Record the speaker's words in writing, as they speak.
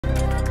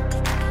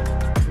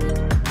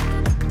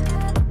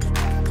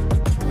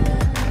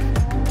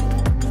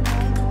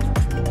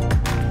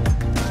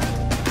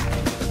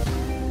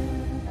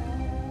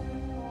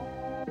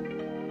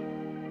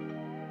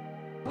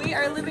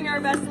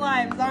our best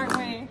lives, aren't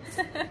we?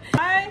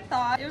 I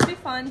thought it would be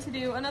fun to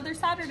do another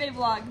Saturday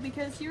vlog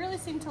because you really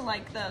seem to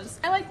like those.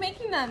 I like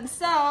making them.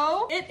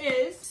 So it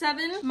is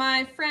 7.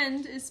 My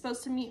friend is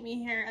supposed to meet me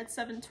here at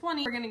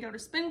 7:20. We're gonna go to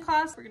spin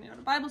class. We're gonna go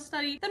to Bible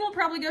study. Then we'll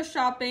probably go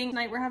shopping.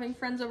 Tonight we're having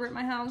friends over at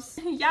my house.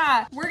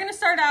 Yeah, we're gonna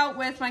start out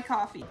with my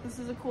coffee. This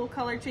is a cool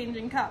color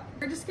changing cup.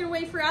 We're just gonna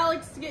wait for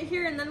Alex to get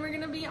here and then we're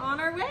gonna be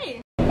on our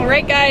way. All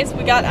right guys,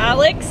 we got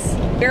Alex.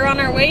 We're on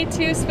our way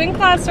to spin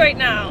class right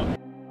now.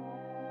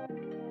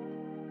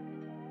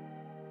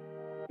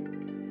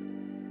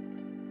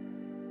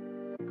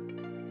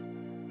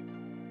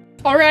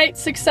 All right,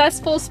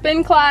 successful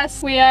spin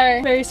class. We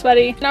are very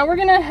sweaty. Now we're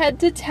gonna head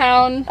to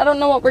town. I don't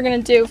know what we're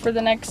gonna do for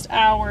the next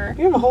hour.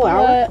 You have a whole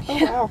hour?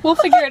 Oh, wow. We'll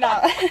figure it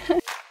out.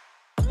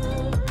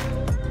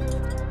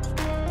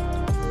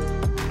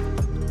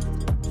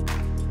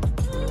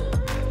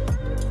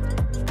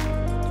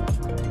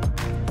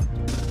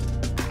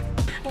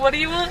 What do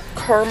you want?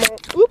 Caramel.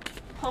 Oop.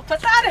 I'll put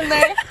that in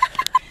there.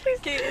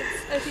 Okay,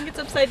 I think it's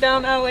upside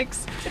down,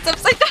 Alex. It's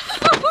upside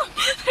down.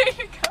 There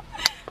you go.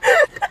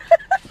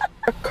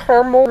 A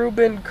caramel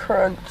Reuben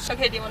crunch.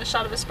 Okay, do you want a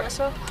shot of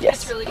espresso?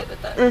 Yes. It's really good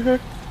with that.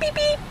 Beep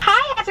beep.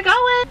 Hi, how's it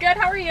going? Good,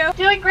 how are you?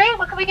 Doing great.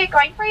 What can we get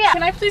going for you?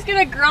 Can I please get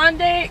a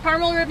grande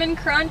caramel ribbon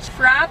crunch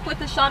frap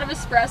with a shot of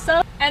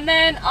espresso? And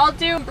then I'll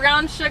do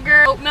brown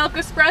sugar oat milk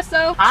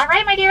espresso. All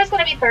right, my dear, it's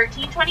gonna be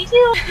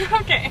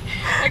 $13.22. Okay,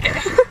 okay.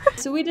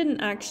 So we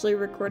didn't actually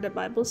record a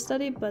Bible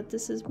study, but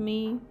this is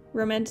me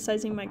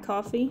romanticizing my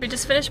coffee. We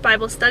just finished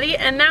Bible study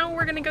and now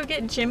we're gonna go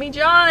get Jimmy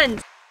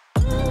John's.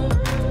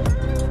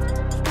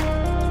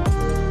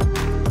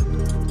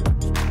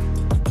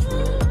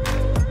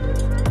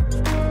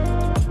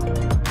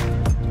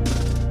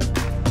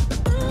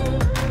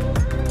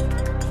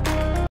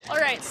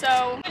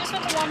 So we just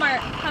went to Walmart,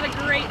 had a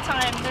great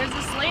time. There's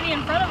this lady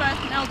in front of us,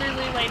 an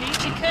elderly lady.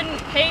 She couldn't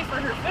pay for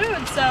her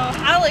food, so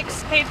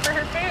Alex paid for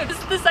her food. This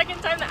is the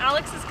second time that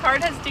Alex's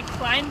card has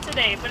declined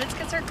today, but it's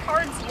because her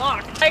card's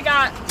locked. I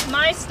got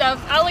my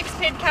stuff. Alex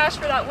paid cash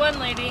for that one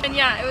lady, and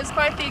yeah, it was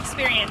quite the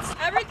experience.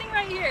 Everything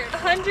right here,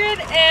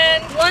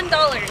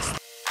 $101.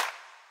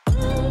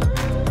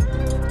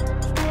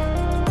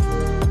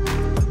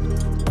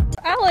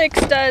 Alex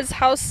does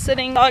house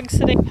sitting, dog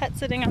sitting, pet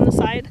sitting on the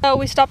side. So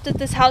we stopped at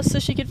this house so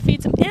she could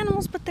feed some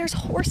animals, but there's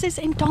horses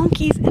and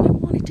donkeys and I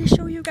wanted to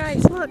show you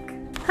guys. Look.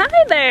 Hi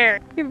there.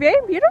 You're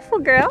very beautiful,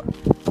 girl.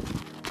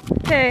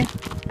 Okay.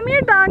 Come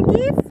here,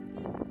 donkeys.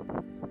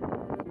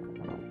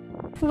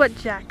 What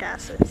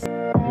jackasses.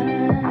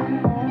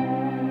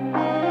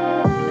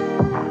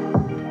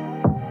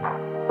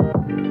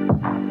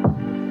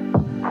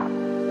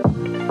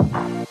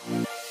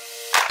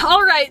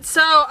 Alright,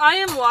 so I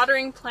am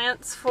watering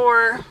plants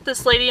for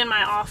this lady in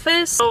my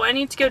office, so I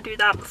need to go do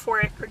that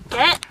before I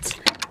forget.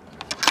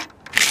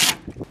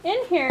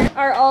 In here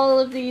are all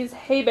of these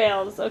hay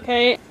bales,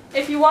 okay?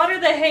 If you water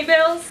the hay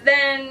bales,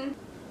 then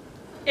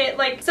it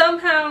like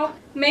somehow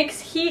makes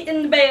heat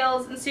in the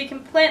bales, and so you can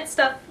plant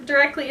stuff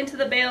directly into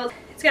the bales.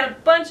 It's got a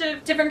bunch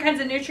of different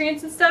kinds of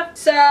nutrients and stuff,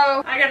 so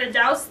I gotta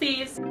douse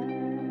these.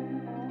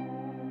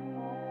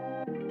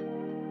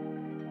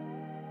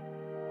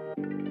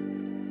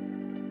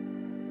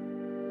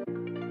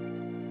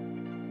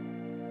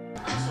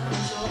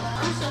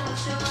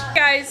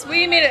 Guys,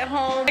 we made it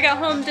home. I got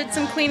home, did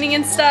some cleaning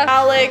and stuff.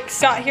 Alex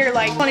got here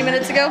like 20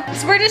 minutes ago.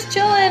 So we're just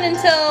chilling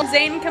until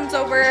Zane comes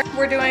over.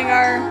 We're doing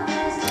our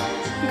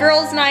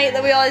girls' night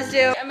that we always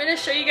do. I'm gonna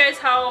show you guys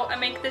how I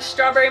make this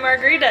strawberry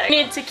margarita.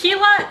 You need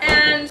tequila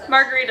and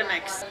margarita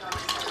mix.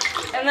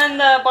 And then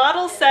the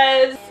bottle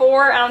says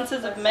 4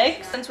 ounces of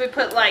mix. Since we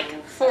put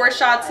like 4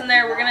 shots in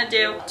there, we're gonna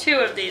do 2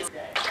 of these.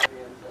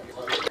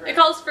 It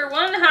calls for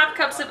 1.5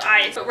 cups of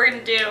ice, but we're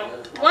gonna do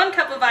 1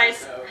 cup of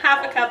ice,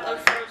 1/2 cup of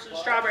frozen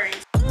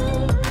strawberries.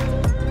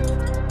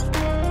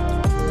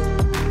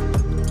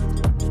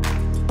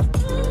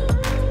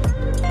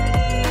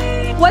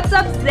 What's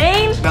up,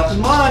 Zane?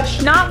 Nothing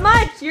much. Not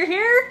much. You're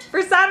here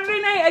for Saturday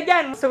night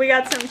again. So we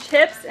got some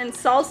chips and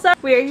salsa.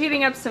 We are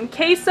heating up some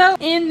queso.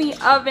 In the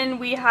oven,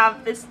 we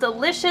have this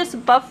delicious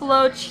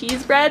buffalo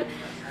cheese bread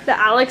that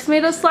Alex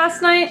made us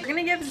last night. We're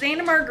gonna give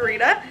Zane a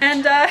margarita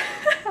and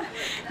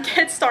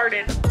get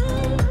started.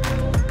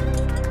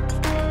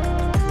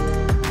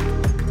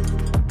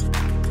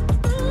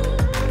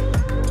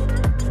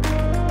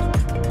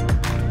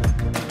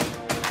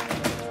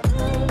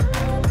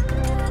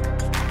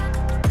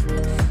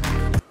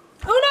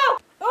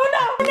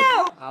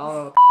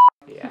 Oh,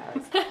 yeah.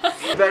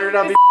 Better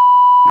not be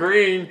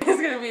green.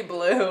 It's gonna be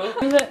blue. I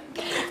win!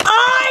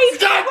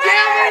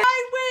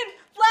 I win!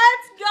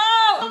 Let's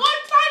go! One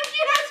time she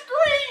has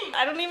green!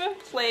 I don't even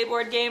play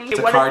board games. It's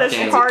a what card is this?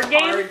 game. Card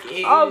game? Card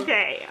game.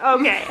 Okay,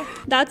 okay.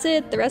 That's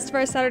it. The rest of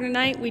our Saturday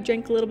night, we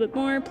drank a little bit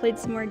more, played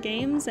some more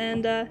games,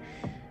 and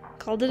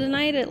called it a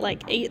night at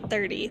like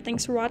 8:30.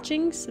 Thanks for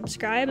watching.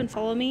 Subscribe and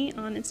follow me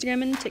on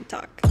Instagram and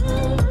TikTok.